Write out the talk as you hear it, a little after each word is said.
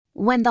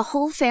When the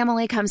whole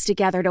family comes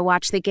together to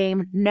watch the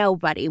game,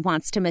 nobody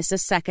wants to miss a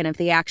second of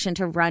the action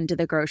to run to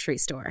the grocery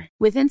store.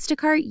 With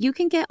Instacart, you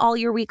can get all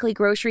your weekly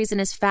groceries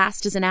in as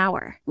fast as an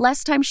hour.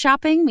 Less time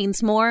shopping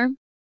means more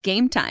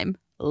game time.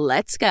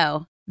 Let's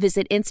go.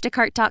 Visit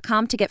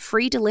instacart.com to get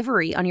free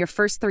delivery on your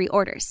first 3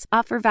 orders.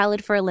 Offer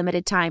valid for a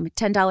limited time.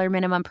 $10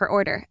 minimum per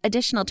order.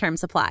 Additional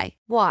terms apply.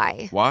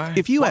 Why?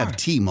 If you have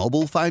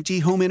T-Mobile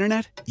 5G home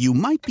internet, you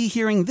might be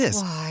hearing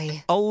this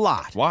a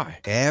lot.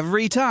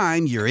 Every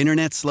time your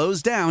internet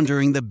slows down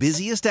during the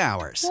busiest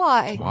hours.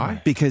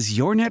 Why? Because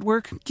your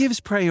network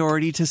gives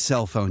priority to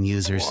cell phone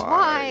users.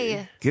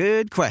 Why?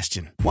 Good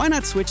question. Why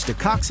not switch to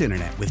Cox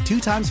Internet with 2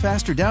 times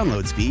faster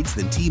download speeds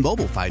than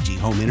T-Mobile 5G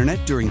home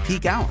internet during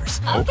peak hours?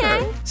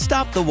 Okay.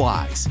 Stop the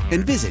whys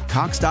and visit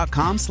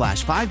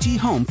cox.com/5G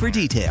home for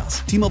details.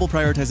 T-Mobile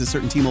prioritizes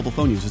certain T-Mobile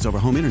phone users over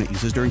home internet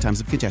users during times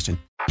of congestion.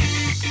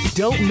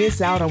 Don't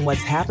miss out on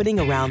what's happening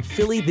around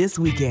Philly this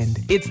weekend.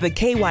 It's the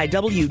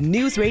KYW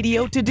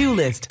Newsradio To-Do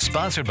List.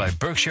 Sponsored by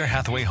Berkshire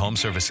Hathaway Home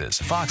Services,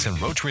 Fox and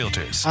Roach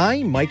Realtors.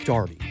 I'm Mike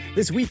Dougherty.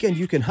 This weekend,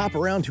 you can hop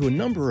around to a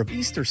number of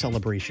Easter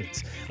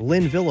celebrations.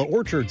 Lynn Villa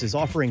Orchards is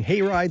offering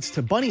hay rides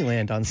to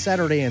Bunnyland on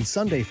Saturday and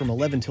Sunday from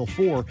 11 till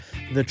 4.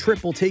 The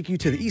trip will take you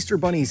to the Easter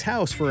Bunny's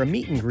house for a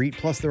meet and greet,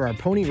 plus there are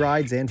pony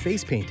rides and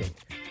face painting.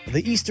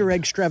 The Easter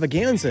Egg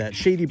Extravaganza at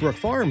Shady Brook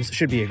Farms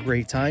should be a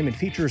great time. It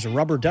features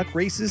rubber duck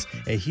races,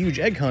 a huge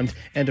egg hunt,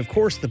 and of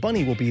course the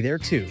bunny will be there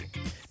too.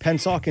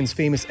 Pensauken's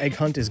famous egg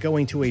hunt is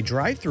going to a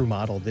drive-through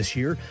model this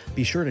year.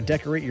 Be sure to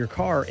decorate your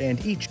car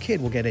and each kid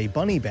will get a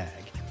bunny bag.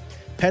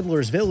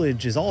 Peddler's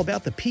Village is all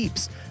about the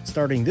Peeps.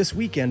 Starting this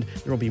weekend,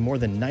 there will be more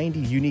than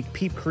 90 unique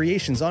Peep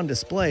creations on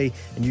display,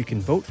 and you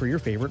can vote for your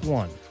favorite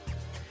one.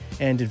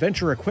 And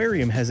Adventure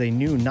Aquarium has a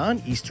new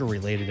non-Easter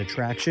related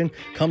attraction.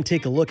 Come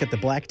take a look at the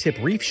blacktip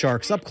reef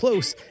sharks up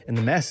close in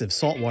the massive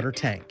saltwater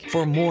tank.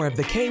 For more of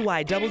the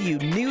KYW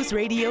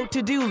Newsradio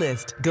To-Do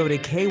List, go to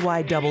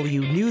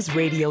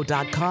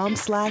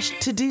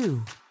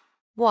kywnewsradio.com/to-do.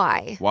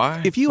 Why?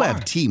 If you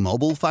have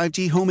T-Mobile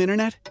 5G home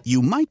internet,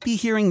 you might be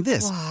hearing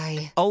this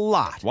a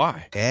lot.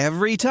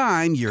 Every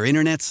time your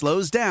internet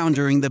slows down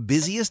during the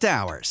busiest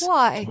hours.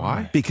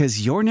 Why?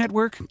 Because your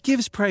network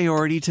gives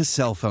priority to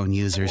cell phone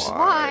users.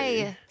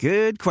 Why?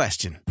 Good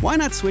question. Why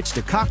not switch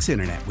to Cox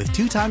Internet with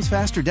 2 times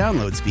faster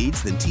download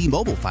speeds than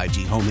T-Mobile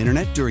 5G home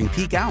internet during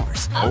peak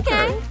hours?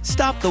 Okay.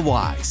 Stop the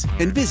whys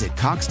and visit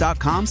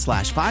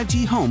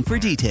cox.com/5G home for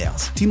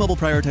details. T-Mobile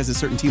prioritizes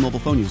certain T-Mobile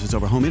phone users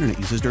over home internet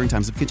users during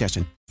times of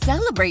congestion.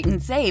 Celebrate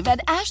and save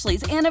at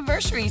Ashley's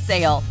Anniversary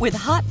Sale. With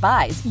Hot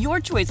Buys, your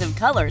choice of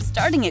colors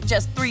starting at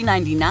just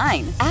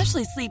 $3.99.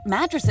 Ashley Sleep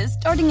mattresses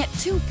starting at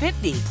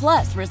 $2.50.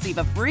 Plus, receive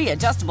a free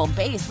adjustable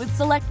base with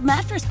select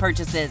mattress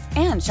purchases.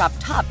 And shop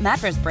top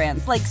mattress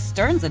brands like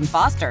Stearns &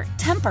 Foster,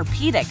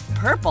 Tempur-Pedic,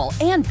 Purple,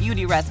 and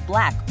Beautyrest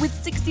Black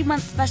with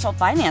 60-month special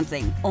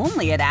financing.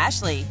 Only at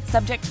Ashley.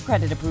 Subject to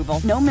credit approval.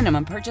 No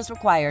minimum purchase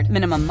required.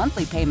 Minimum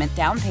monthly payment,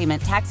 down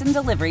payment, tax, and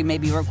delivery may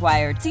be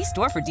required. See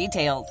store for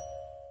details.